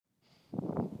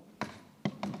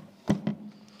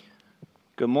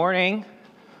Good morning.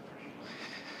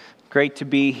 Great to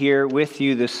be here with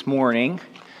you this morning,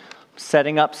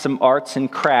 setting up some arts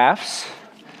and crafts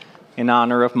in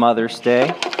honor of Mother's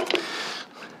Day.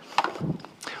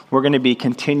 We're going to be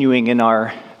continuing in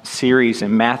our series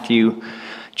in Matthew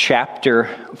chapter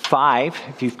 5.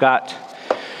 If you've got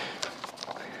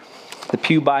the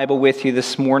Pew Bible with you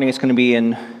this morning, it's going to be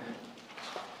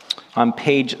on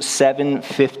page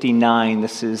 759.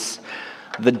 This is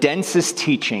the densest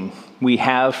teaching we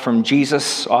have from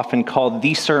Jesus, often called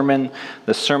the Sermon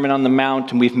on the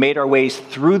Mount, and we've made our ways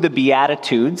through the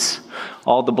beatitudes,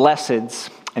 all the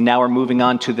blesseds, and now we're moving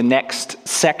on to the next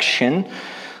section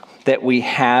that we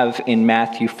have in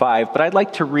Matthew 5. But I'd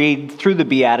like to read through the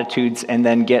beatitudes and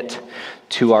then get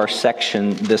to our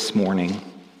section this morning.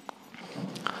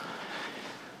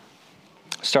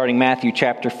 Starting Matthew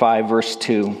chapter 5, verse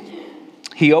 2.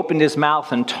 He opened his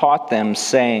mouth and taught them,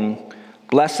 saying,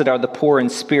 "Blessed are the poor in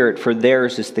spirit, for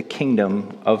theirs is the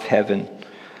kingdom of heaven.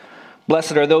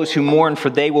 Blessed are those who mourn, for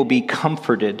they will be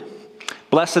comforted.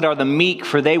 Blessed are the meek,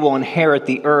 for they will inherit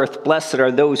the earth. Blessed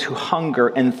are those who hunger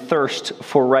and thirst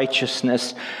for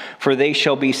righteousness, for they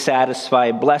shall be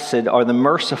satisfied. Blessed are the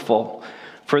merciful,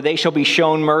 for they shall be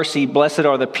shown mercy. Blessed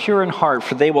are the pure in heart,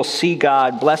 for they will see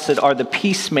God. Blessed are the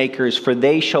peacemakers, for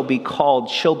they shall be called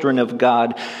children of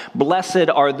God. Blessed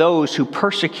are those who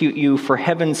persecute you for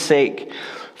heaven's sake,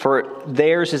 for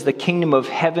theirs is the kingdom of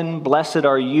heaven. Blessed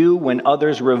are you when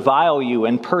others revile you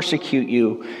and persecute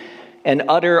you and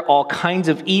utter all kinds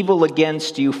of evil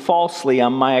against you falsely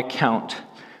on my account.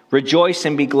 Rejoice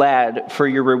and be glad, for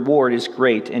your reward is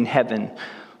great in heaven.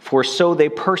 For so they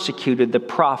persecuted the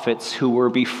prophets who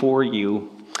were before you."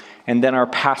 And then our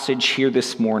passage here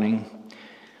this morning.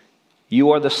 You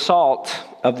are the salt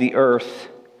of the earth.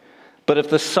 But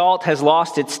if the salt has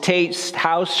lost its taste,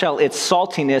 how shall its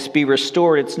saltiness be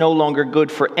restored? It's no longer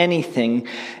good for anything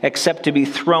except to be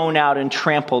thrown out and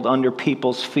trampled under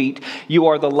people's feet. You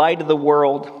are the light of the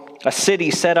world. A city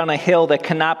set on a hill that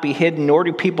cannot be hidden, nor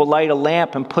do people light a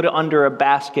lamp and put it under a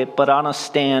basket, but on a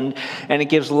stand, and it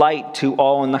gives light to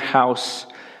all in the house.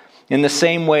 In the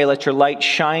same way, let your light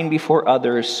shine before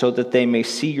others, so that they may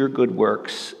see your good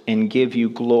works and give you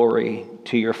glory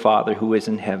to your Father who is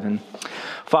in heaven.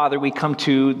 Father, we come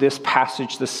to this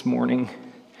passage this morning.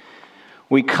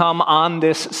 We come on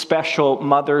this special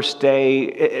Mother's Day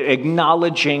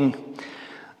acknowledging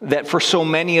that for so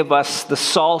many of us, the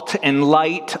salt and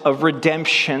light of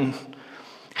redemption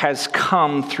has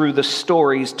come through the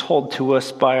stories told to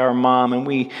us by our mom, and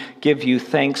we give you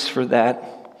thanks for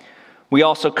that. We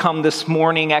also come this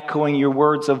morning echoing your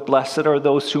words of blessed are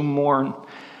those who mourn,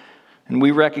 and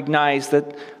we recognize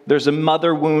that there's a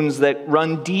mother wounds that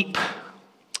run deep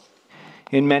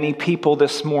in many people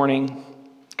this morning,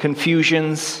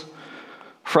 confusions,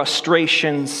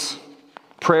 frustrations,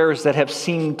 prayers that have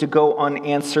seemed to go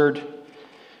unanswered.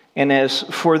 And as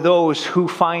for those who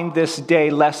find this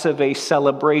day less of a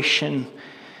celebration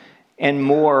and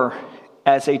more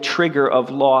as a trigger of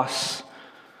loss,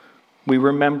 we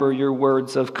remember your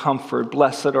words of comfort.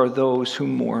 Blessed are those who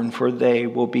mourn, for they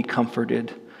will be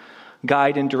comforted.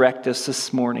 Guide and direct us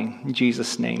this morning. In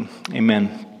Jesus' name,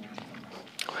 amen.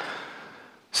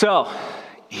 So,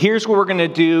 here's what we're going to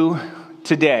do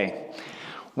today.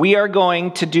 We are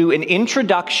going to do an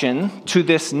introduction to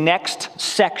this next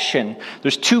section.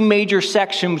 There's two major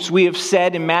sections we have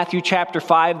said in Matthew chapter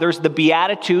 5. There's the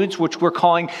Beatitudes, which we're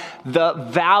calling the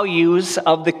values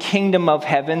of the kingdom of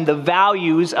heaven, the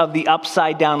values of the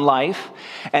upside down life.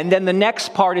 And then the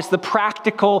next part is the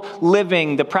practical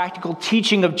living, the practical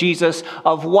teaching of Jesus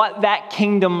of what that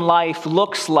kingdom life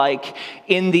looks like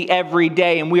in the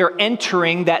everyday. And we are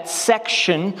entering that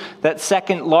section, that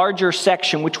second larger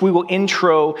section, which we will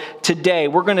intro today.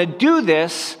 We're going to do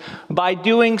this by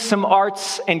doing some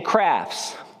arts and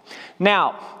crafts.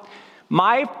 Now,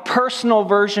 my personal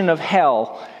version of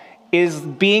hell is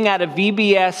being at a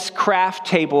VBS craft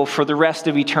table for the rest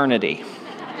of eternity.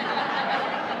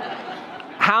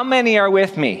 How many are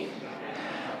with me?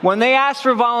 When they ask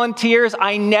for volunteers,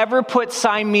 I never put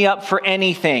sign me up for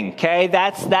anything, okay?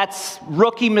 That's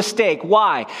rookie mistake.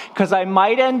 Why? Because I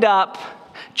might end up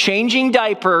changing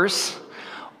diapers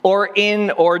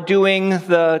or doing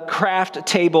the craft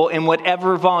table in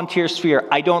whatever volunteer sphere.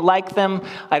 I don't like them.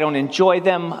 I don't enjoy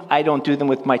them. I don't do them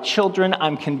with my children.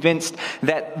 I'm convinced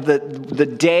that the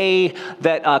day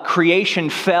that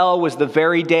creation fell was the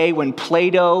very day when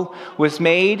Play-Doh was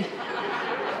made.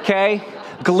 Okay?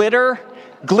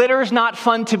 Glitter's not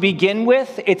fun to begin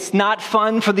with. It's not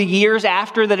fun for the years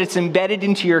after that it's embedded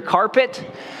into your carpet.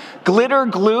 Glitter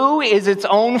glue is its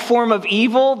own form of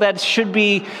evil that should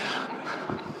be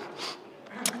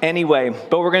Anyway,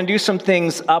 but we're going to do some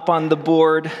things up on the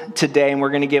board today, and we're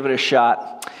going to give it a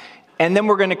shot. And then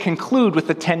we're going to conclude with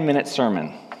a 10-minute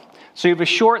sermon. So you have a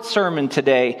short sermon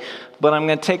today, but I'm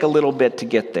going to take a little bit to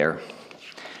get there.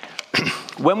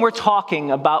 When we're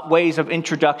talking about ways of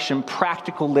introduction,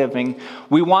 practical living,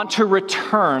 we want to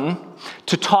return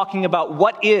to talking about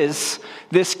what is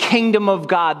this kingdom of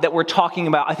God that we're talking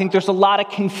about. I think there's a lot of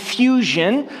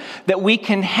confusion that we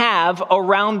can have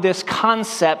around this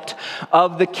concept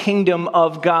of the kingdom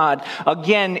of God.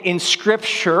 Again, in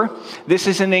Scripture, this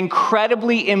is an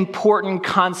incredibly important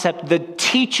concept. The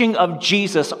teaching of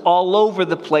Jesus all over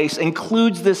the place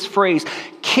includes this phrase,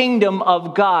 kingdom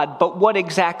of God. But what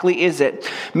exactly is it?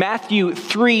 Matthew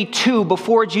 3:2,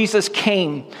 before Jesus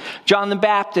came, John the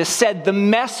Baptist said, the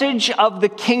message of the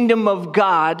kingdom of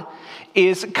God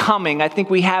is coming. I think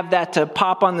we have that to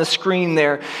pop on the screen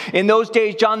there. In those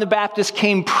days, John the Baptist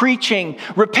came preaching,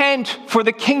 repent, for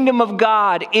the kingdom of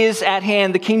God is at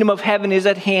hand. The kingdom of heaven is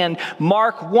at hand.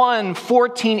 Mark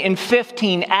 1:14 and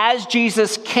 15. As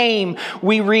Jesus came,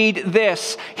 we read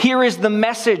this. Here is the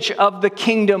message of the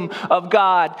kingdom of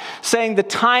God, saying the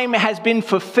time has been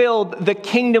fulfilled. The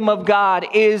kingdom of God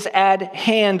is at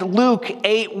hand. Luke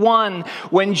 8:1.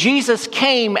 When Jesus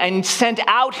came and sent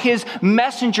out his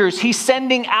messengers, he's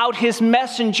sending out his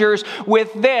messengers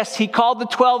with this. He called the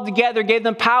 12 together, gave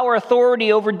them power,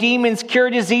 authority over demons,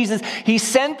 cure diseases. He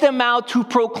sent them out to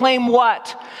proclaim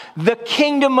what? The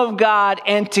kingdom of God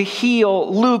and to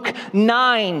heal. Luke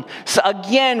 9, so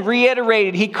again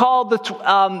reiterated. He called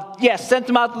sent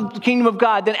them out to the kingdom of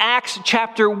God. Then Acts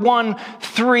chapter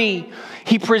 1:3,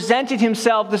 he presented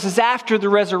himself. This is after the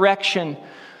resurrection.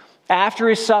 After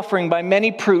his suffering by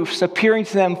many proofs, appearing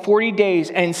to them 40 days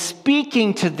and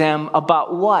speaking to them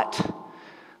about what?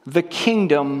 The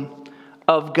kingdom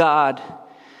of God.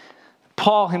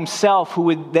 Paul himself, who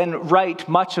would then write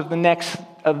much of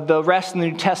the rest of the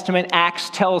New Testament, Acts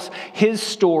tells his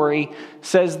story,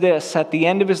 says this, at the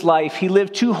end of his life, he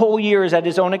lived 2 whole years at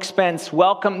his own expense,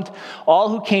 welcomed all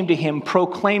who came to him,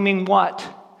 proclaiming what?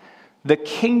 The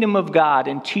kingdom of God,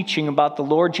 and teaching about the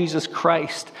Lord Jesus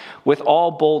Christ with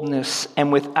all boldness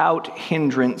and without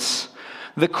hindrance.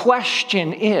 The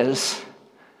question is,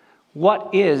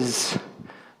 what is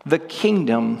the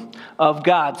kingdom of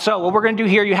God? So what we're going to do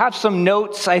here, you have some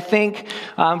notes, I think,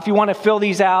 if you want to fill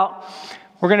these out.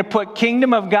 We're going to put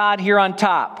kingdom of God here on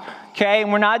top, okay?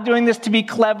 And we're not doing this to be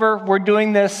clever. We're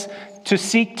doing this to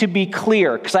seek to be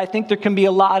clear, because I think there can be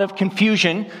a lot of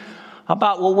confusion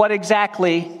about, well, what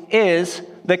exactly is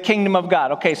the kingdom of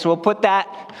God? Okay, so we'll put that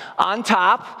on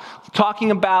top,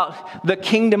 talking about the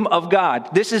kingdom of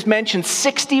God. This is mentioned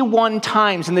 61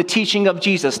 times in the teaching of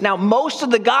Jesus. Now, most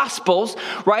of the Gospels,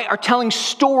 right, are telling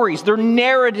stories. They're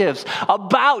narratives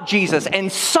about Jesus.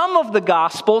 And some of the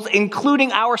Gospels,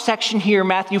 including our section here,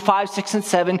 Matthew 5, 6, and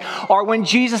 7, are when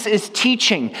Jesus is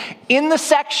teaching. In the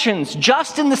sections,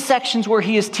 just in the sections where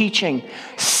he is teaching,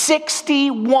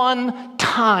 61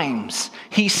 times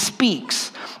he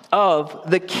speaks of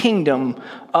the kingdom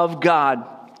of God.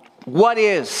 What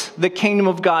is the kingdom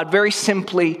of God? Very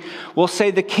simply, we'll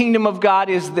say the kingdom of God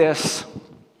is this: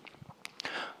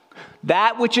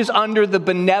 that which is under the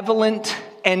benevolent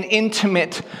and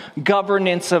intimate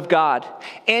governance of God.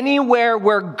 Anywhere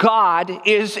where God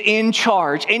is in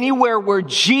charge, anywhere where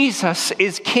Jesus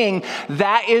is king,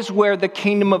 that is where the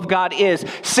kingdom of God is.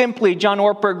 Simply, John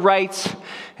Ortberg writes,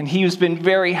 and he has been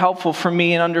very helpful for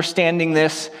me in understanding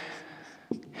this,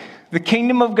 the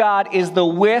kingdom of God is the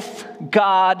with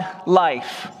God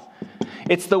life.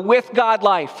 It's the with God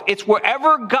life. It's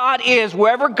wherever God is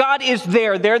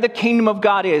there the kingdom of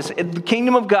God is. The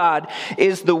kingdom of God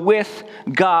is the with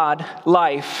God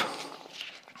life.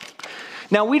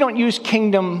 Now, we don't use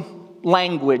kingdom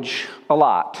language a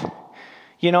lot.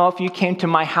 You know, if you came to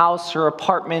my house or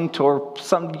apartment or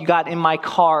something you got in my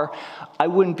car, I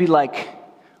wouldn't be like,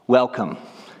 welcome.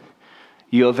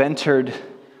 You have entered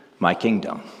my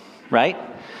kingdom. Right?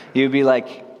 You'd be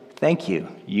like, thank you.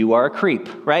 You are a creep,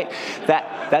 right?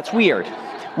 That's weird.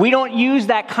 We don't use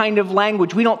that kind of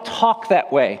language. We don't talk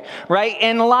that way, right?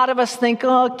 And a lot of us think,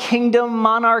 oh, kingdom,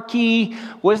 monarchy,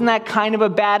 wasn't that kind of a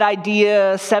bad idea,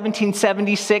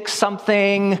 1776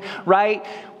 something, right?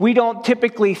 We don't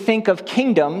typically think of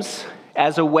kingdoms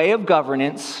as a way of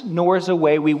governance, nor as a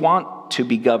way we want to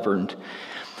be governed.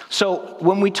 So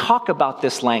when we talk about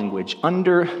this language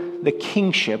under the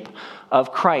kingship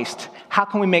of Christ, how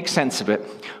can we make sense of it?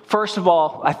 First of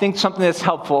all, I think something that's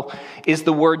helpful is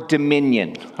the word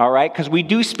dominion, all right? Because we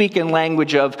do speak in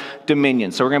language of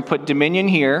dominion. So we're going to put dominion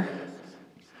here.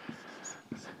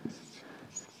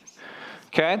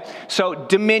 Okay, so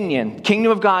dominion,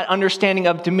 kingdom of God, understanding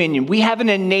of dominion. We have an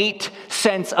innate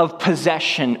sense of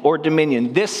possession or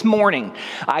dominion. This morning,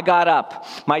 I got up.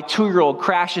 My 2-year-old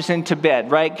crashes into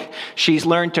bed, right? She's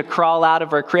learned to crawl out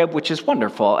of her crib, which is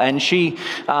wonderful. And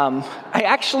I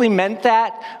actually meant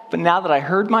that, but now that I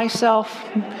heard myself,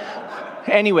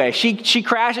 anyway, she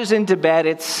crashes into bed.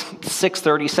 It's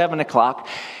 6:30, 7 o'clock.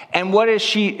 And what is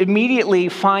she immediately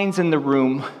finds in the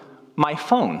room? My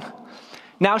phone.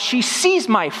 Now she sees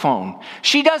my phone.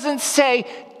 She doesn't say,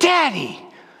 "Daddy,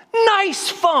 nice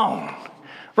phone,"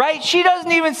 right? She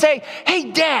doesn't even say,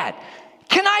 "Hey, Dad,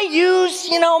 can I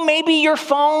use, maybe your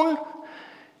phone?"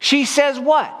 She says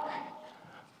what?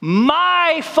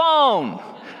 "My phone,"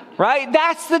 right?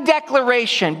 That's the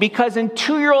declaration, because in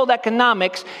 2-year-old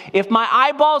economics, if my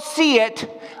eyeballs see it,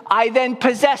 I then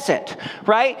possess it,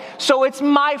 right? So it's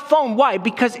my phone. Why?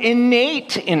 Because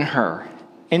innate in her,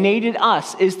 innate in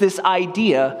us, is this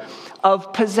idea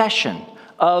of possession,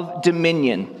 of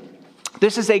dominion.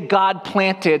 This is a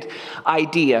God-planted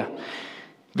idea.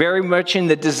 Very much in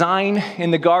the design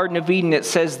in the Garden of Eden, it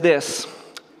says this,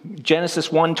 Genesis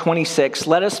 1:26,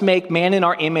 "Let us make man in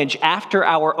our image after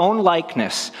our own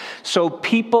likeness, so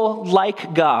people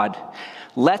like God,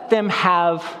 let them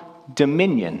have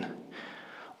dominion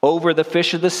over the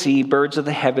fish of the sea, birds of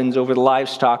the heavens, over the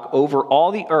livestock, over all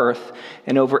the earth,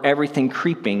 and over everything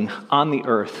creeping on the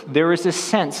earth." There is a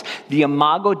sense, the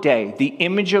imago Dei, the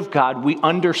image of God, we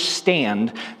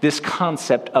understand this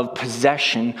concept of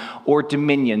possession or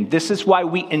dominion. This is why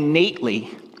we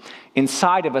innately,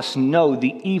 inside of us, know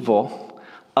the evil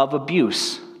of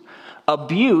abuse.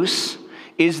 Abuse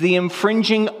is the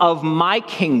infringing of my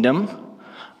kingdom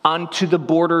onto the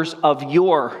borders of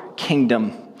your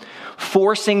kingdom,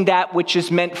 forcing that which is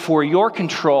meant for your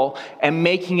control and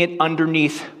making it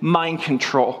underneath my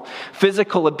control.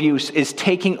 Physical abuse is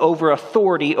taking over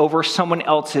authority over someone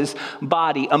else's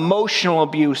body. Emotional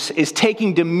abuse is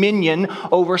taking dominion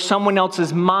over someone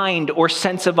else's mind or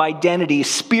sense of identity.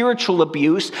 Spiritual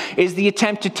abuse is the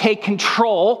attempt to take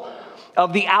control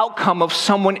of the outcome of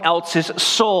someone else's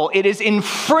soul. It is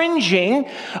infringing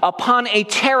upon a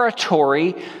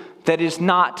territory that is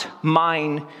not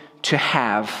mine to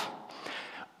have.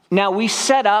 Now, we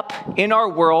set up in our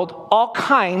world all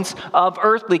kinds of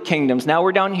earthly kingdoms. Now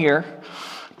we're down here,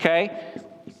 okay?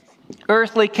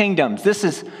 Earthly kingdoms. This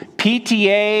is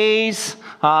PTAs.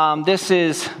 This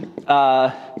is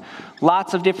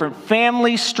lots of different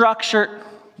family structure.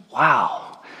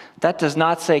 Wow, that does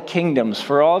not say kingdoms.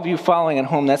 For all of you following at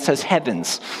home, that says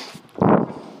heavens.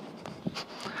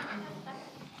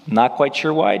 Not quite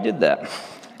sure why I did that.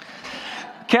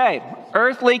 Okay,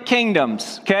 earthly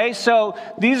kingdoms. Okay, so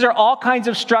these are all kinds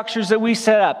of structures that we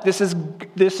set up. This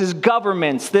is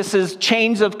governments. This is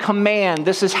chains of command.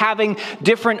 This is having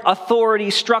different authority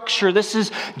structure. This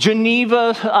is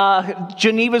Geneva's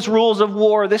rules of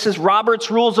war. This is Robert's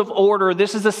rules of order.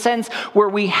 This is a sense where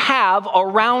we have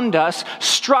around us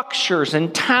structures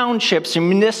and townships and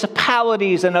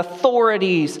municipalities and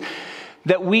authorities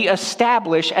that we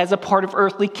establish as a part of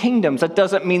earthly kingdoms. That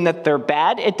doesn't mean that they're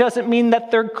bad. It doesn't mean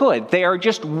that they're good. They are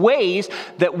just ways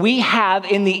that we have,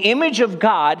 in the image of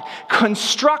God,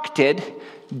 constructed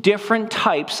different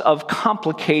types of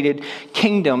complicated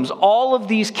kingdoms. All of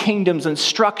these kingdoms and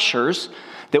structures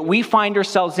that we find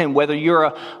ourselves in, whether you're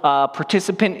a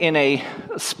participant in a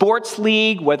sports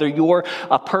league, whether you're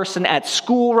a person at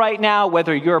school right now,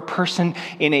 whether you're a person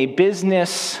in a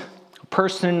business,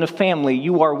 person in the family,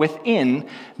 you are within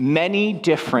many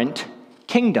different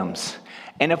kingdoms.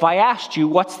 And if I asked you,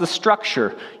 what's the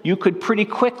structure? You could pretty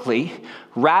quickly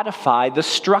ratify the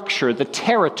structure, the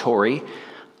territory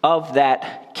of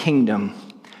that kingdom.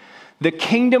 The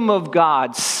kingdom of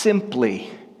God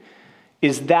simply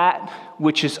is that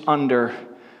which is under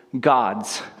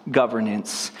God's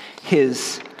governance,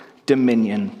 his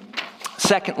dominion.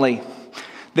 Secondly,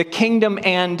 the kingdom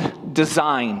and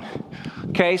design.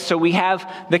 Okay, so we have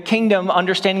the kingdom,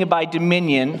 understanding it by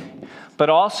dominion, but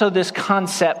also this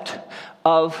concept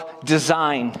of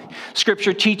design.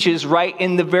 Scripture teaches right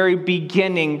in the very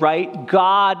beginning, right?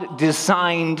 God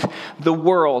designed the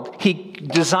world. He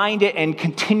designed it and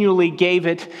continually gave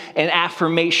it an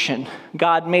affirmation.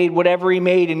 God made whatever he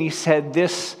made, and he said,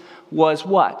 this was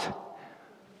what?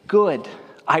 Good.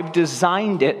 I've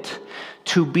designed it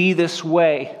to be this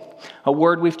way. A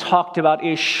word we've talked about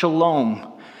is shalom.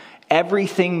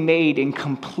 Everything made in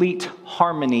complete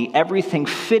harmony, everything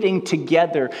fitting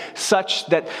together such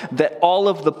that all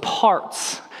of the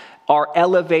parts are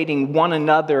elevating one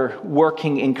another,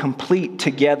 working in complete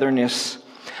togetherness.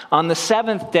 On the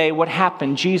seventh day, what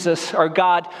happened?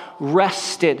 God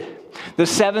rested. The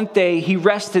seventh day he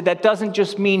rested. That doesn't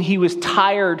just mean he was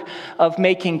tired of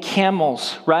making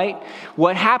camels, right?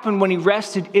 What happened when he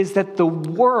rested is that the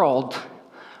world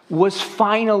was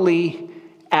finally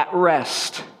at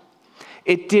rest.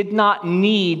 It did not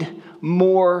need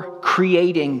more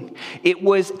creating. It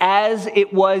was as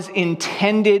it was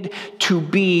intended to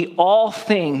be. All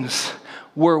things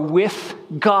were with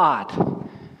God,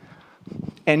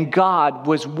 and God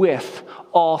was with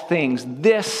all things.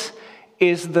 This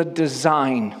is the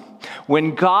design.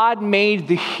 When God made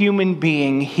the human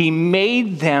being, he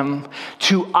made them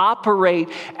to operate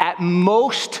at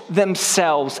most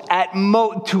themselves,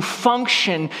 to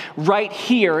function right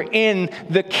here in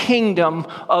the kingdom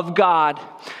of God.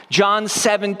 John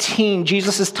 17,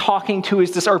 Jesus is talking to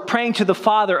praying to the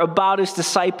Father about his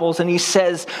disciples, and he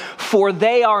says, "For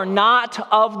they are not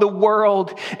of the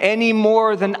world any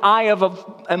more than I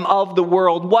am of the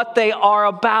world. What they are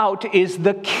about is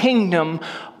the kingdom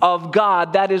of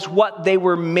God." That is what they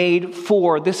were made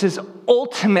for. This is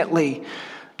ultimately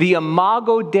the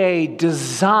Imago Dei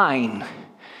design,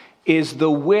 is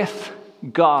the with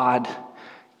God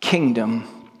kingdom.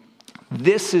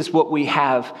 This is what we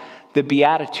have the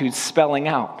Beatitudes spelling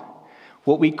out,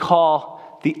 what we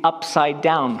call the upside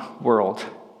down world.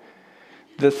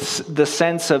 The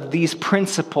sense of these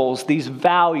principles, these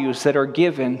values that are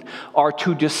given are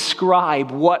to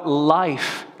describe what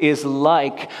life is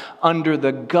like under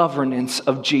the governance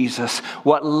of Jesus.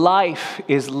 What life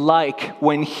is like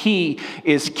when he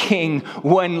is king.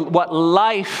 What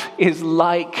life is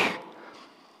like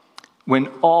when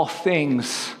all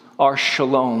things are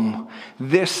shalom.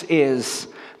 This is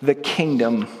the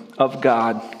kingdom of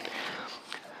God.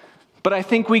 But I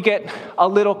think we get a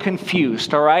little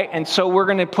confused, all right? And so we're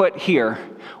going to put here,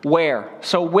 where.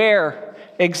 So where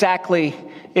exactly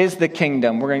is the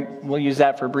kingdom? We'll use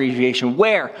that for abbreviation.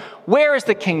 Where is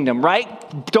the kingdom, right?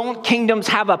 Don't kingdoms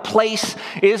have a place?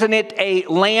 Isn't it a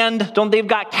land? Don't they've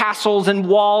got castles and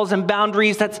walls and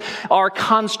boundaries? That's our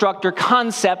construct or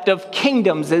concept of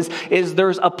kingdoms is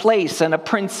there's a place and a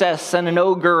princess and an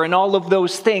ogre and all of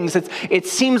those things. It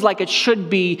seems like it should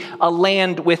be a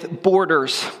land with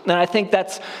borders. And I think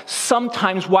that's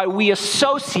sometimes why we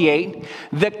associate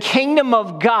the kingdom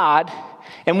of God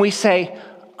and we say,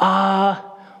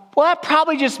 well, that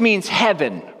probably just means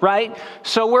heaven, right?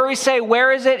 So where we say,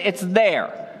 where is it? It's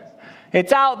there.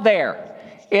 It's out there.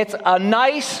 It's a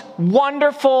nice,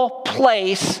 wonderful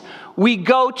place we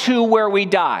go to where we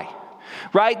die,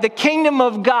 right? The kingdom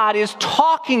of God is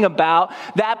talking about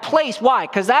that place. Why?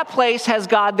 Because that place has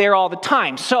God there all the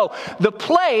time. So the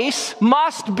place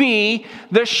must be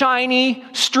the shiny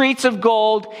streets of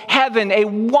gold, heaven, a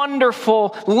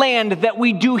wonderful land that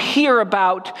we do hear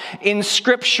about in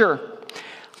Scripture.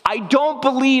 I don't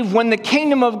believe when the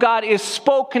kingdom of God is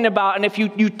spoken about, and if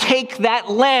you take that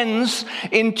lens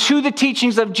into the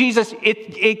teachings of Jesus,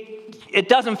 it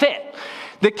doesn't fit.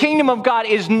 The kingdom of God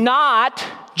is not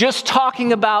just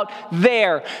talking about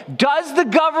there. Does the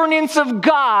governance of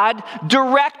God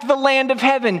direct the land of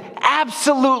heaven?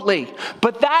 Absolutely.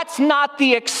 But that's not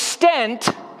the extent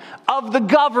of the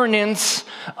governance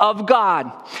of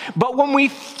God. But when we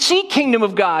see kingdom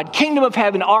of God, kingdom of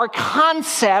heaven, our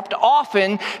concept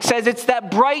often says it's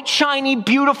that bright, shiny,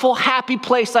 beautiful, happy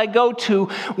place I go to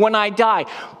when I die.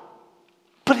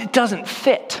 But it doesn't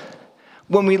fit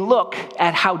when we look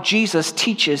at how Jesus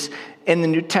teaches in the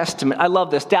New Testament. I love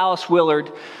this. Dallas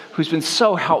Willard, who's been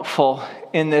so helpful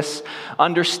in this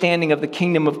understanding of the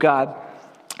kingdom of God,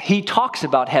 he talks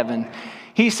about heaven.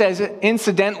 He says,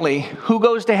 incidentally, who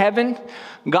goes to heaven?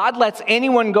 God lets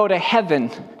anyone go to heaven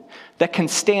that can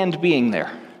stand being there.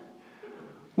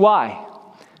 Why?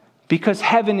 Because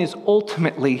heaven is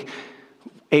ultimately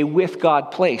a with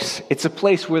God place. It's a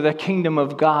place where the kingdom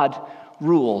of God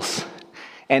rules.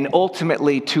 And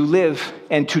ultimately to live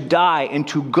and to die and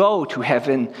to go to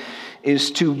heaven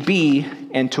is to be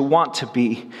and to want to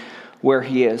be where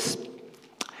he is.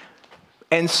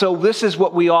 And so this is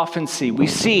what we often see. We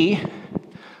see,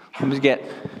 let me get,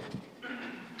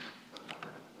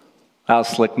 that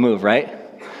was a slick move, right?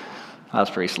 That was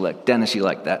pretty slick. Dennis, you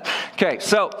like that. Okay,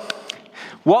 so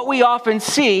what we often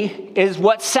see is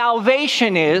what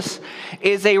salvation is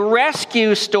a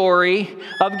rescue story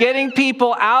of getting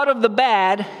people out of the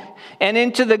bad and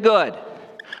into the good.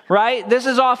 Right? This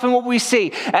is often what we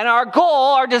see. And our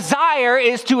goal, our desire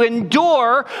is to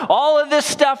endure all of this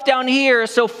stuff down here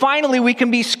so finally we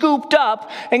can be scooped up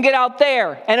and get out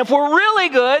there. And if we're really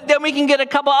good, then we can get a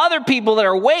couple other people that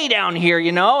are way down here,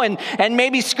 and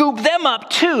maybe scoop them up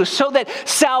too. So that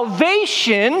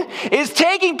salvation is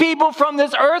taking people from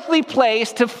this earthly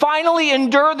place to finally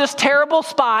endure this terrible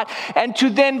spot and to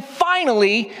then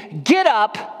finally get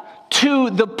up to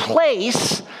the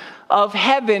place of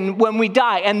heaven when we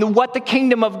die. And what the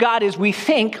kingdom of God is, we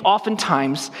think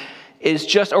oftentimes is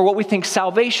just, or what we think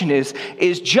salvation is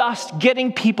just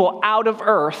getting people out of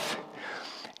earth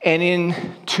and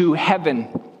into heaven.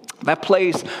 That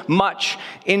plays much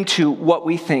into what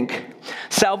we think.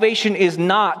 Salvation is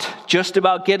not just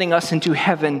about getting us into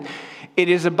heaven. It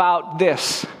is about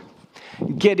this,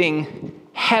 getting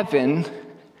heaven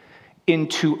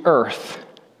into earth.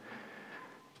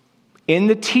 In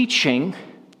the teaching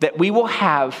that we will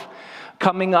have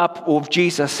coming up of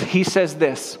Jesus, he says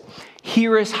this,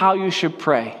 here is how you should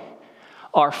pray.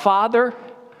 Our Father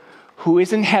who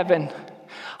is in heaven,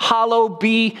 hallowed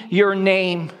be your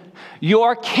name.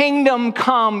 Your kingdom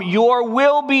come, your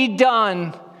will be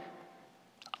done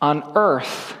on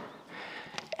earth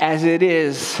as it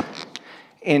is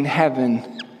in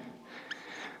heaven.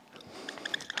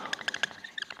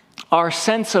 Our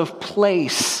sense of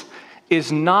place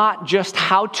is not just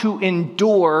how to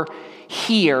endure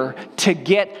here to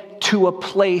get to a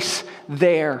place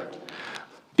there.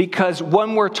 Because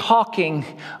when we're talking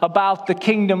about the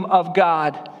kingdom of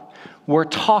God, we're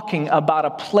talking about a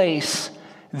place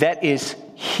that is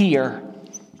here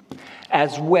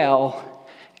as well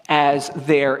as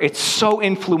there. It's so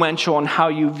influential on how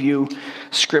you view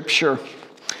Scripture.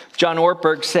 John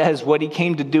Ortberg says what he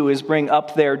came to do is bring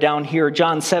up there, down here.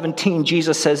 John 17,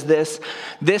 Jesus says this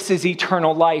is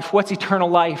eternal life. What's eternal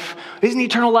life? Isn't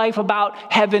eternal life about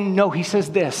heaven? No, he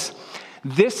says this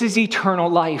is eternal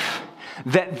life,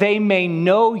 that they may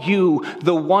know you,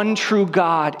 the one true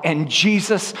God, and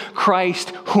Jesus Christ,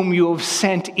 whom you have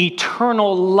sent.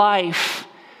 Eternal life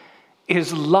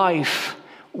is life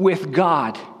with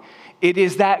God. It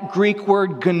is that Greek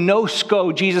word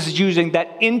gnosko Jesus is using,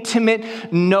 that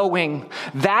intimate knowing.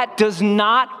 That does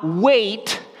not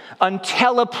wait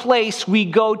until a place we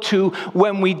go to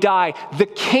when we die. The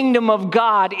kingdom of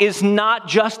God is not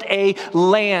just a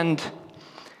land.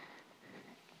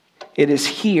 It is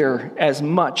here as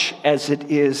much as it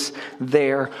is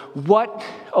there. What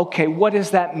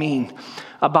does that mean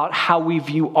about how we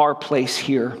view our place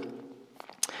here?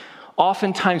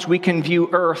 Oftentimes we can view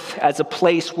earth as a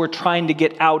place we're trying to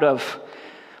get out of.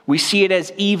 We see it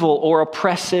as evil or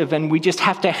oppressive, and we just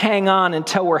have to hang on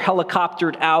until we're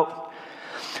helicoptered out.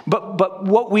 But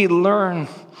what we learn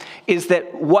is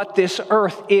that what this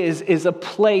earth is a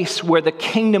place where the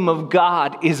kingdom of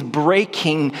God is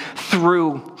breaking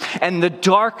through. And the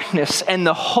darkness and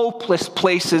the hopeless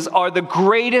places are the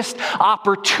greatest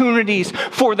opportunities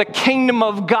for the kingdom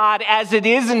of God as it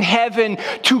is in heaven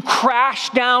to crash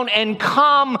down and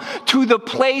come to the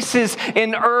places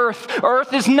in earth.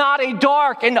 Earth is not a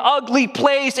dark and ugly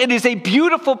place. It is a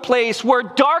beautiful place where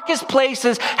darkest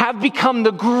places have become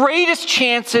the greatest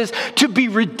chances to be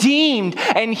redeemed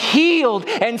and healed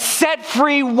and set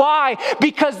free. Why?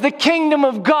 Because the kingdom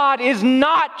of God is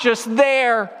not just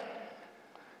there.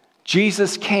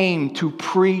 Jesus came to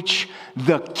preach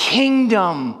the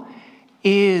kingdom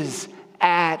is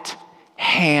at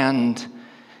hand.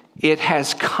 It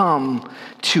has come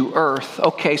to earth.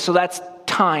 Okay, so that's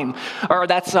time, or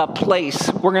that's a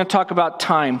place. We're going to talk about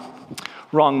time.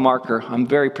 Wrong marker. I'm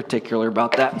very particular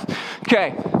about that.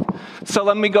 Okay, so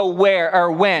let me go where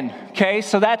or when. Okay,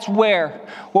 so that's where.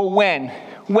 Well, when?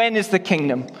 When is the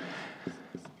kingdom?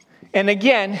 And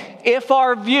again, if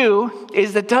our view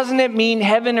is that doesn't it mean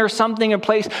heaven or something in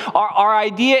place, our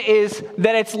idea is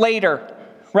that it's later,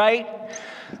 right?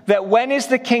 That when is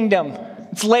the kingdom?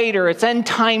 It's later, it's end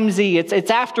timesy,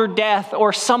 it's after death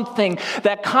or something.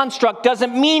 That construct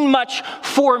doesn't mean much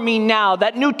for me now.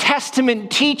 That New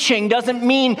Testament teaching doesn't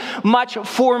mean much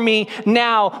for me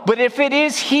now. But if it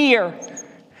is here,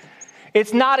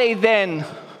 it's not a then,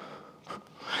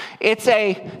 it's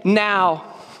a now.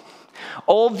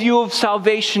 Old view of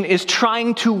salvation is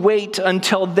trying to wait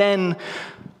until then,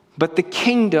 but the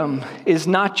kingdom is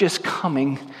not just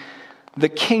coming. The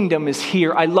kingdom is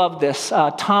here. I love this.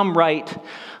 Tom Wright,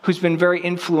 who's been very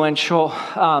influential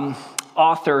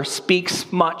author,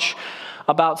 speaks much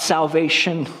about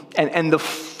salvation and the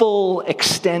full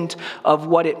extent of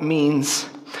what it means.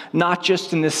 Not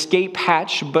just an escape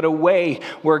hatch, but a way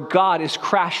where God is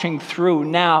crashing through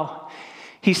now.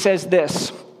 He says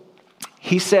this.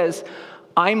 He says,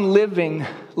 I'm living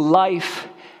life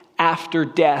after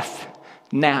death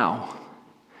now.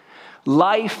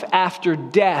 Life after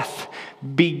death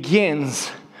begins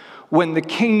when the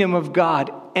kingdom of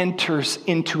God enters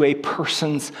into a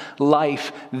person's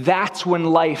life. That's when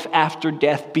life after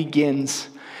death begins.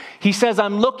 He says,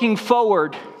 I'm looking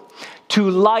forward to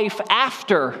life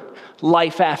after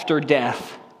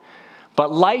death.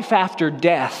 But life after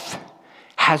death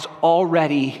has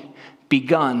already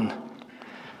begun.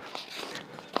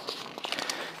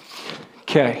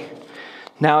 Okay,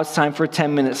 now it's time for a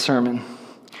 10-minute sermon,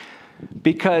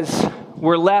 because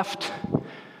we're left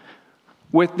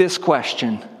with this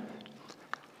question: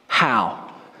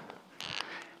 how?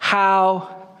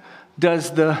 How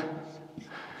does the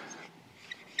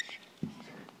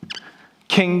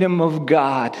kingdom of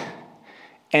God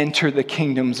enter the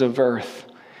kingdoms of earth?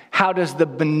 How does the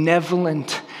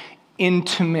benevolent,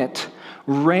 intimate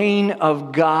reign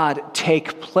of God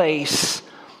take place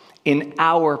in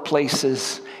our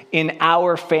places, in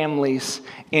our families,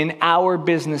 in our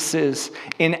businesses,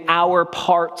 in our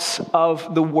parts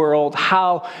of the world?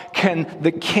 How can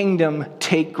the kingdom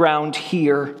take ground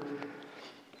here?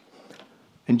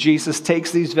 And Jesus takes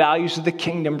these values of the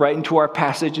kingdom right into our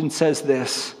passage and says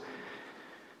this: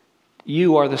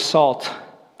 you are the salt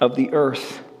of the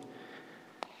earth.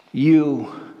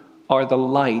 You are the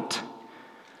light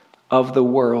of the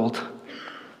world.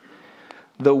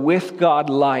 The with God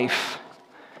life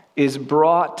is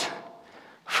brought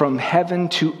from heaven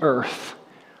to earth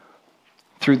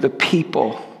through the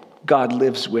people God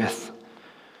lives with.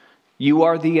 You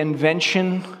are the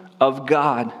invention of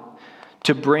God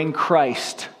to bring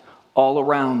Christ all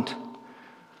around.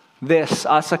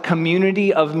 Us, a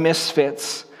community of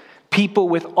misfits, people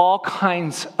with all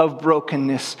kinds of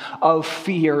brokenness, of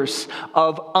fears,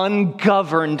 of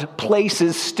ungoverned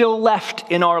places still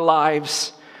left in our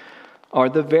lives, are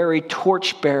the very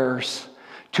torchbearers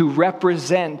to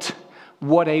represent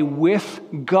what a with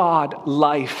God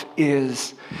life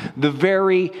is. The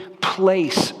very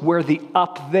place where the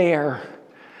up there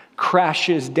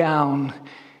crashes down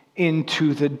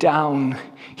into the down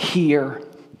here.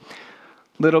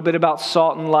 Little bit about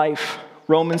salt and life.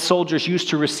 Roman soldiers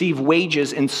used to receive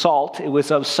wages in salt. It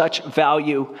was of such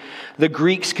value. The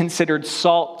Greeks considered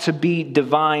salt to be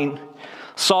divine.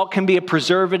 Salt can be a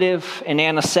preservative, an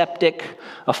antiseptic,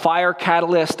 a fire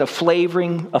catalyst, a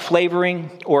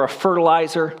flavoring, or a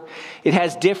fertilizer. It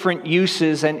has different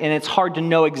uses, and it's hard to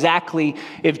know exactly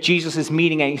if Jesus is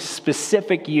meaning a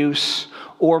specific use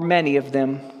or many of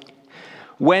them.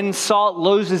 When salt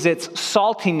loses its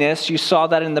saltiness, you saw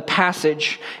that in the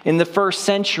passage, in the first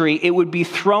century, it would be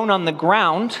thrown on the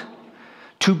ground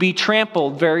to be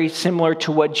trampled, very similar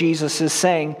to what Jesus is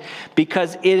saying.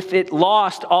 Because if it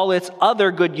lost all its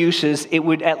other good uses, it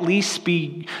would at least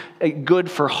be good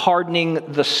for hardening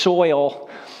the soil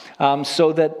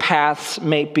so that paths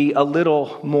may be a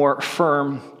little more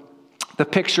firm. The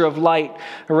picture of light,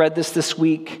 I read this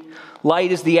week.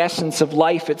 Light is the essence of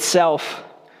life itself.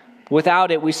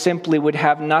 Without it, we simply would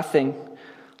have nothing.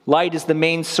 Light is the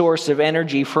main source of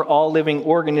energy for all living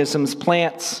organisms,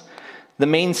 plants. The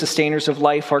main sustainers of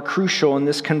life are crucial in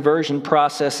this conversion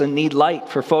process and need light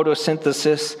for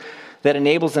photosynthesis that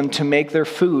enables them to make their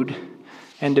food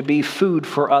and to be food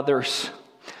for others.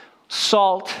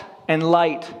 Salt and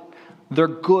light, they're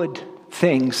good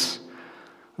things.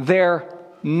 They're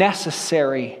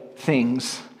necessary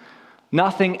things.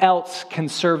 Nothing else can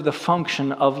serve the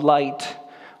function of light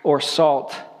or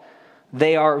salt.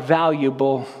 They are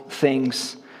valuable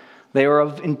things. They are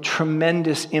of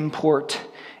tremendous import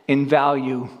in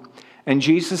value. And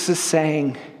Jesus is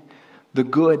saying the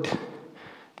good,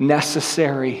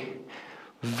 necessary,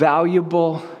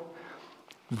 valuable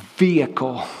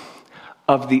vehicle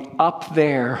of the up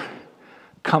there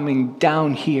coming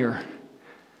down here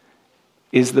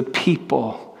is the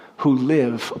people who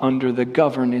live under the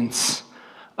governance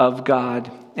of God.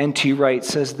 N.T. Wright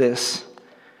says this: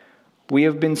 we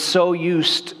have been so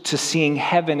used to seeing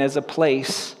heaven as a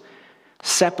place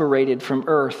separated from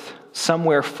earth,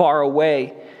 somewhere far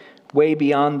away, way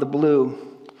beyond the blue.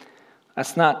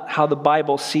 That's not how the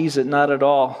Bible sees it, not at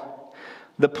all.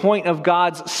 The point of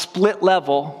God's split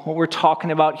level, what we're talking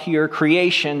about here,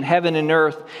 creation, heaven and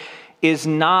earth, is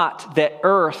not that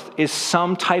earth is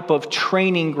some type of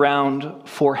training ground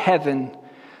for heaven,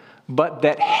 but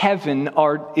that heaven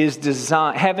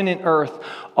and earth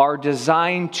are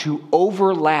designed to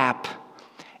overlap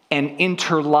and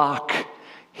interlock.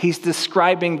 He's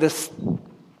describing this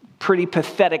pretty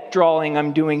pathetic drawing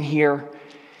I'm doing here.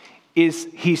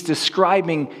 He's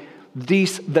describing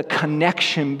the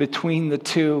connection between the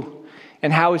two.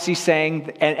 And how is he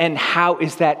saying, and how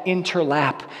is that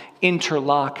interlock?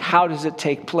 How does it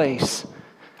take place?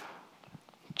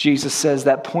 Jesus says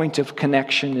that point of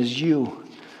connection is you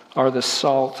are the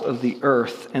salt of the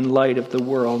earth and light of the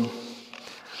world.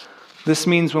 This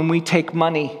means when we take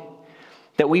money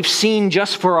that we've seen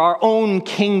just for our own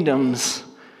kingdoms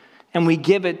and we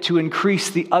give it to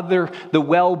increase the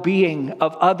well-being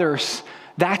of others,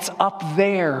 that's up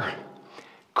there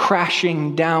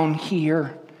crashing down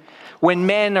here. When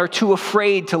men are too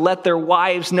afraid to let their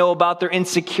wives know about their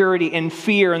insecurity and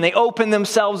fear, and they open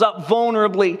themselves up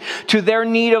vulnerably to their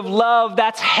need of love,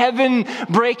 that's heaven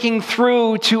breaking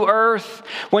through to earth.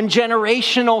 When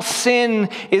generational sin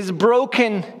is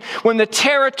broken, when the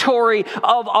territory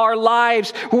of our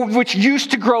lives, which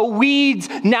used to grow weeds,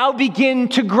 now begin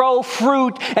to grow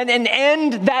fruit, and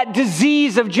end that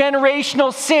disease of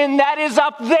generational sin that is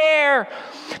up there,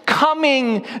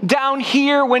 coming down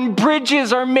here. When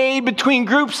bridges are made between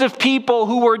groups of people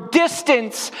who were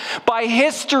distanced by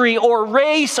history or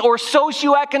race or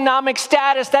socioeconomic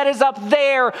status, that is up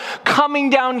there, coming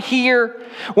down here.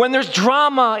 When there's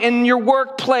drama in your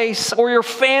workplace or your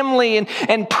family,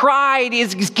 and pride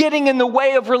is getting in the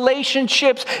way of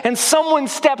relationships, and someone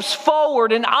steps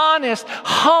forward in honest,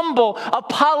 humble,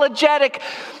 apologetic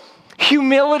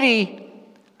humility,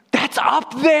 that's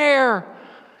up there,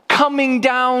 coming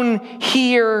down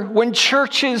here. When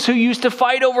churches who used to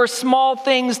fight over small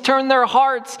things turn their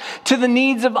hearts to the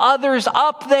needs of others,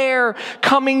 up there,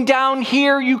 coming down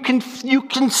here. You can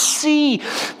see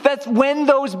that when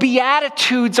those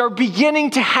beatitudes are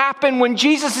beginning to happen, when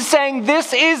Jesus is saying,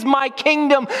 this is my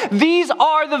kingdom, these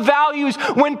are the values.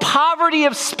 When poverty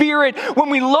of spirit, when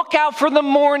we look out for the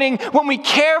mourning, when we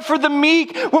care for the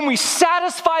meek, when we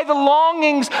satisfy the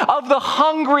longings of the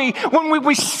hungry, when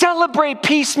we celebrate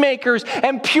peacemakers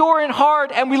and pure in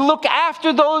heart, and we look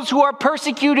after those who are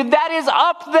persecuted, that is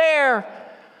up there.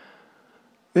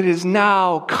 That is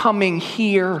now coming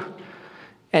here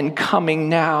and coming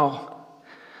now.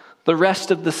 The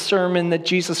rest of the sermon that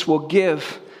Jesus will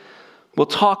give will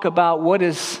talk about what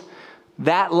does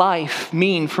that life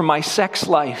mean for my sex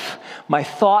life, my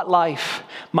thought life,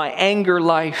 my anger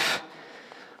life,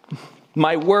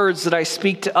 my words that I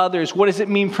speak to others. What does it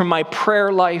mean for my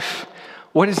prayer life?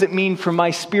 What does it mean for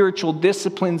my spiritual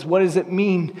disciplines? What does it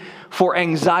mean for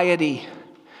anxiety?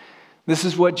 This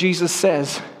is what Jesus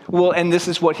says. Well, and this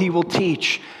is what he will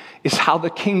teach, is how the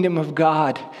kingdom of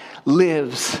God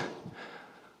lives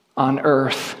on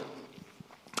earth.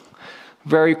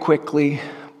 Very quickly,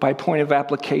 by point of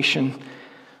application,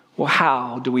 well,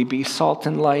 how do we be salt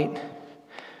and light?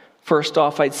 First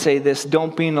off, I'd say this: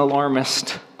 don't be an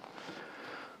alarmist.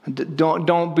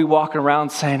 Don't be walking around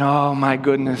saying, oh my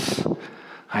goodness,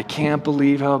 I can't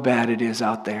believe how bad it is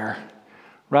out there,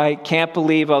 right? Can't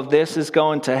believe, oh, this is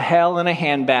going to hell in a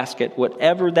handbasket,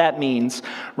 whatever that means,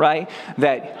 right?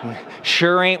 That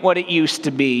sure ain't what it used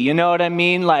to be. You know what I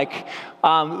mean? Like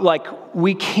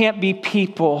we can't be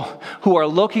people who are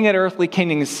looking at earthly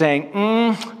kingdoms saying,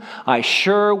 I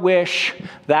sure wish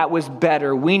that was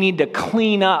better. We need to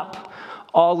clean up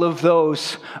all of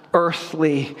those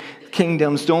earthly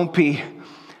kingdoms. Don't be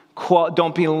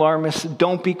alarmist.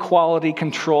 Don't be quality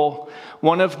control.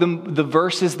 One of the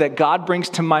verses that God brings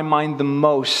to my mind the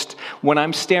most when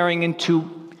I'm staring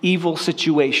into evil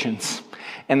situations,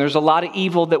 and there's a lot of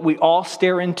evil that we all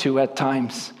stare into at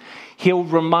times, he'll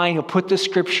put the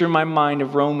scripture in my mind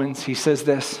of Romans. He says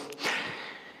this: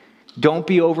 don't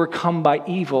be overcome by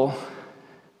evil,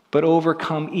 but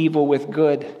overcome evil with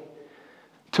good.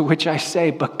 To which I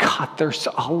say, but God, there's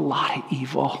a lot of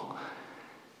evil.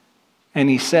 And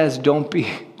he says, don't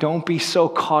be so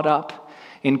caught up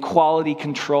in quality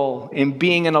control, in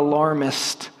being an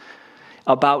alarmist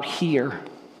about here.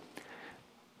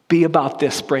 Be about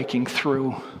this breaking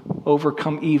through.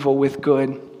 Overcome evil with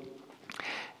good.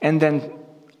 And then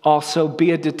also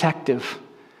be a detective.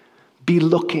 Be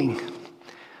looking.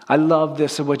 I love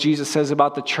this of what Jesus says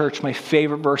about the church. My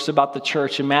favorite verse about the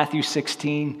church in Matthew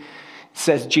 16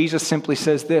 says, Jesus simply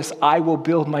says this: I will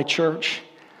build my church.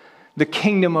 The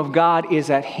kingdom of God is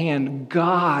at hand.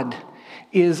 God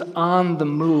is on the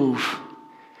move.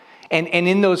 And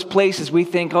in those places we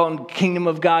think, oh, kingdom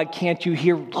of God, can't you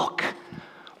hear? Look,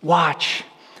 watch.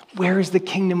 Where is the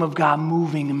kingdom of God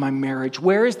moving in my marriage?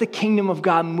 Where is the kingdom of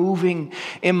God moving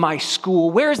in my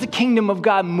school? Where is the kingdom of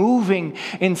God moving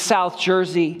in South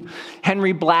Jersey?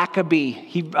 Henry Blackaby,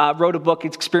 he wrote a book,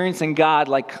 Experiencing God,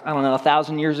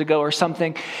 1,000 years ago or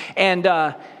something. And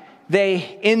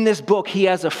in this book, he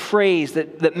has a phrase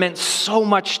that meant so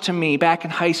much to me back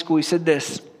in high school. He said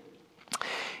this.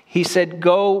 He said,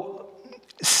 go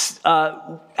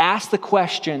ask the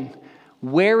question,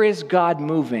 where is God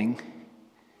moving?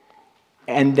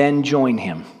 And then join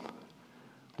him.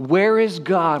 Where is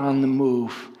God on the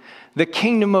move? The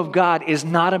kingdom of God is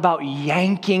not about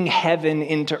yanking heaven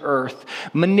into earth,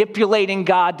 manipulating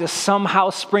God to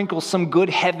somehow sprinkle some good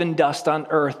heaven dust on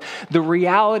earth. The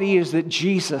reality is that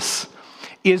Jesus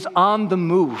is on the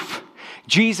move.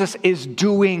 Jesus is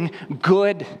doing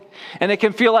good. And it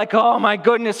can feel like, oh my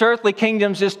goodness, earthly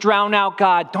kingdoms just drown out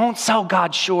God. Don't sell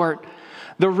God short.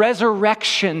 The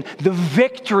resurrection, the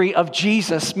victory of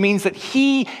Jesus means that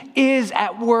he is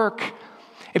at work.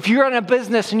 If you're in a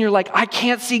business and you're like, I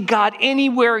can't see God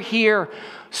anywhere here,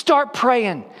 start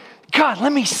praying. God,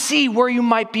 let me see where you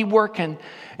might be working,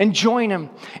 and join him.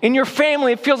 In your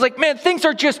family, it feels like, man, things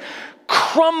are just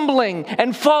crumbling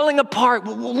and falling apart.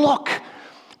 Look,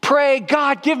 pray,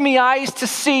 God, give me eyes to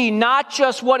see not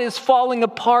just what is falling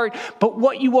apart, but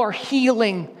what you are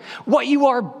healing, what you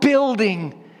are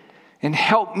building. And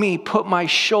help me put my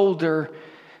shoulder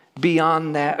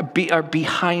behind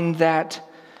that.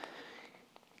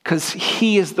 Because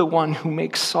he is the one who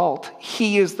makes salt.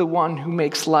 He is the one who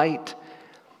makes light.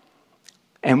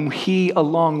 And he,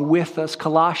 along with us,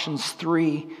 Colossians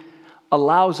 3,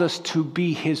 allows us to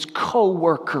be his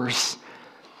co-workers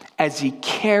as he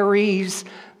carries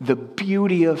the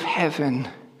beauty of heaven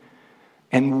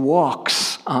and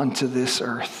walks onto this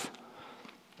earth.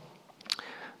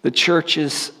 The church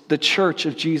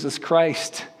of Jesus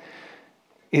Christ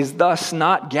is thus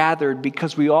not gathered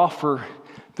because we offer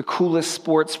the coolest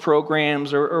sports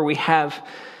programs or we have,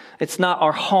 it's not,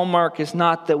 our hallmark is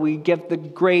not that we give the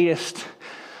greatest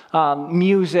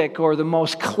music or the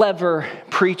most clever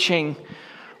preaching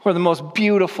or the most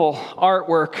beautiful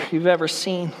artwork you've ever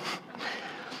seen.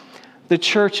 The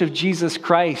church of Jesus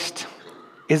Christ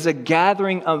is a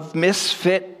gathering of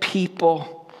misfit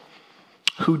people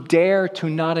who dare to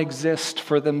not exist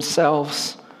for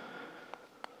themselves,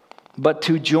 but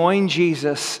to join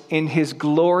Jesus in his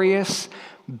glorious,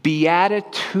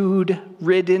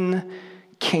 beatitude-ridden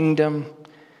kingdom,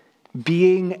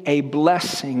 being a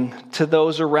blessing to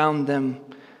those around them.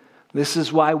 This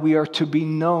is why we are to be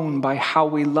known by how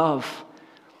we love,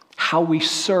 how we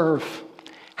serve,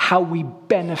 how we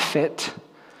benefit,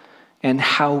 and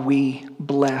how we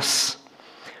bless.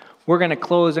 We're going to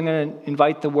close. I'm going to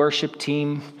invite the worship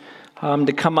team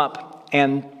to come up.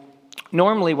 And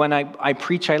normally when I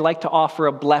preach, I like to offer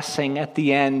a blessing at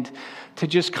the end to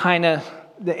just kind of,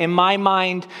 in my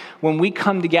mind, when we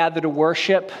come together to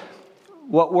worship,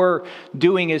 what we're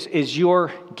doing is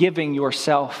you're giving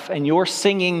yourself and you're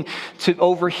singing to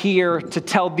over here to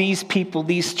tell these people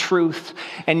these truths,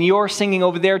 and you're singing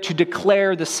over there to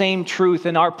declare the same truth,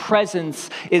 and our presence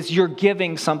is you're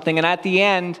giving something. And at the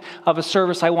end of a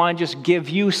service, I want to just give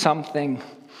you something.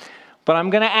 But I'm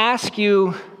going to ask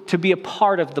you to be a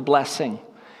part of the blessing.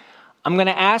 I'm going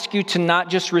to ask you to not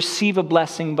just receive a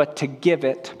blessing, but to give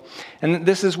it. And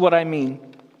this is what I mean.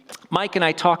 Mike and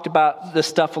I talked about this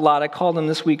stuff a lot. I called him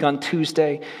this week on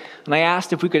Tuesday, and I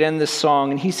asked if we could end this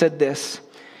song, and he said this.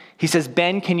 He says,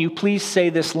 Ben, can you please say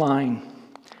this line?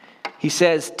 He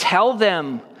says, tell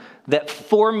them that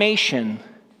formation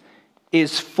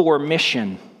is for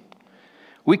mission.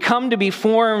 We come to be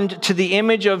formed to the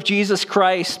image of Jesus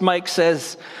Christ, Mike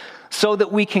says, so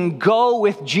that we can go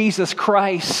with Jesus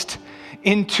Christ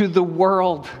into the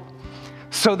world,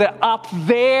 so that up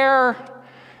there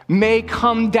may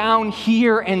come down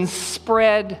here and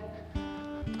spread.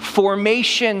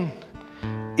 Formation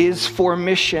is for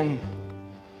mission.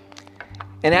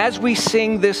 And as we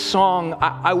sing this song,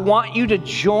 I want you to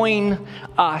join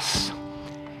us.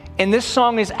 And this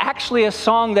song is actually a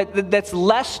song that's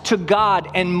less to God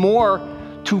and more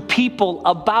to people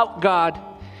about God.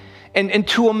 And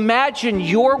to imagine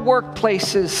your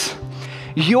workplaces,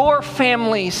 your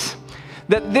families,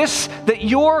 that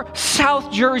your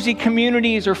South Jersey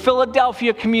communities or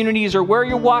Philadelphia communities or where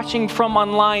you're watching from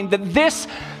online, that this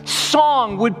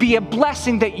song would be a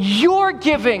blessing that you're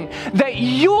giving, that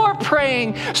you're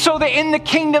praying, so that in the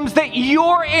kingdoms that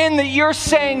you're in, that you're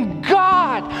saying,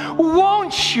 God,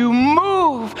 won't you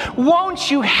move? Won't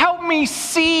you help me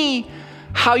see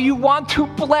how you want to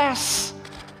bless,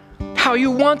 how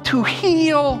you want to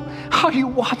heal, how you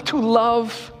want to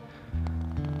love?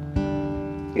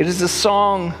 It is a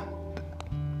song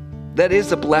that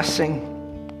is a blessing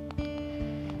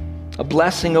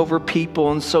over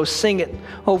people. And so sing it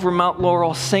over Mount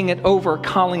Laurel, sing it over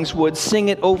Collingswood, sing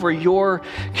it over your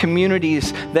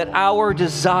communities, that our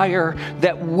desire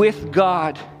that with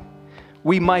God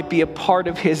we might be a part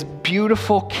of his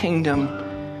beautiful kingdom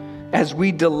as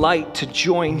we delight to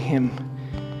join him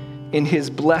in his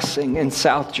blessing in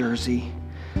South Jersey.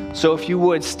 So if you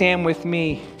would, stand with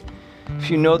me. If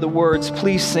you know the words,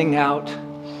 please sing out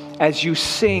as you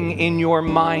sing in your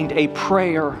mind a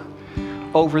prayer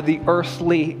over the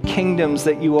earthly kingdoms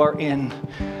that you are in,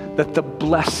 that the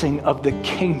blessing of the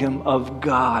kingdom of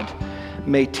God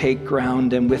may take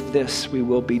ground. And with this, we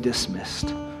will be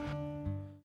dismissed.